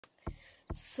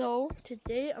So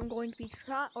today I'm going to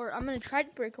try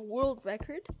to break a world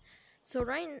record. So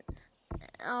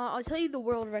I'll tell you the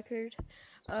world record.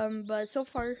 But so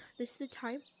far this is the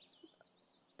time.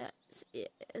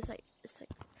 It's like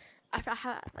I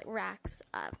have like racks.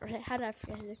 How did I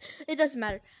forget it? It doesn't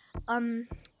matter.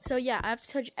 So yeah, I have to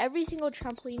touch every single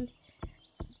trampoline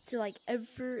to like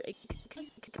ever.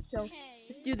 So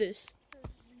let's do this.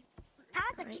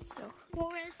 Alright, so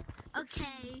Forest,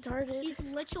 okay. started He's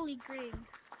literally green.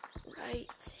 right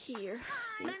here.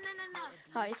 No.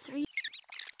 Alright, 3.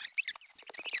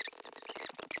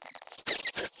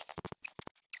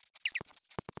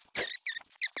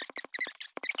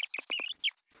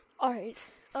 Alright,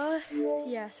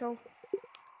 yeah, so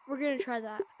we're gonna try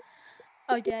that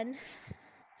again.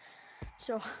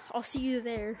 So I'll see you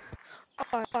there.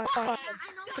 Alright.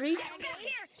 3,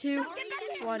 2,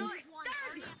 1.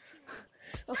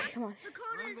 Okay, come on.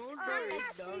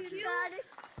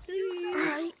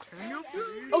 Alright.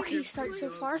 Okay, start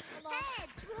so far.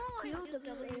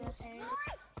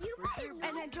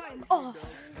 Oh,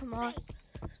 come on.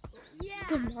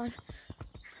 Come on.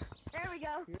 There we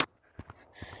go.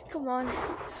 Come on.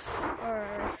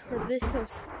 Alright, we're this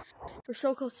close. We're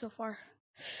so close so far.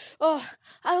 Oh,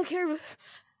 I don't care.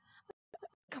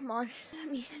 Come on. Let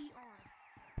me.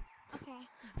 Okay.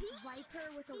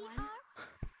 Viper with a 1.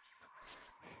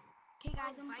 Okay,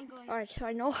 guys, I'm going. Alright, so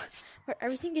I know where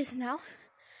everything is now.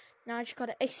 Now I just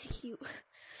gotta execute.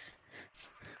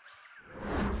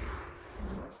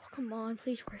 Come on,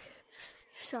 please work.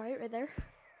 Sorry, right there.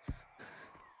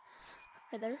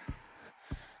 Right there.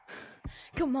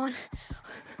 Come on.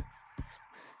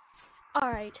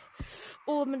 Alright.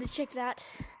 Oh, I'm gonna check that.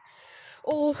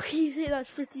 Oh, easy, that's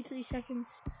 53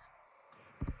 seconds.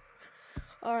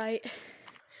 Alright.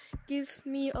 Give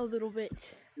me a little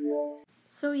bit.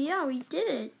 So yeah, we did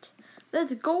it.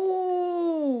 Let's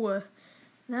go!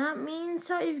 That means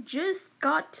I've just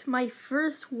got my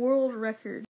first world record.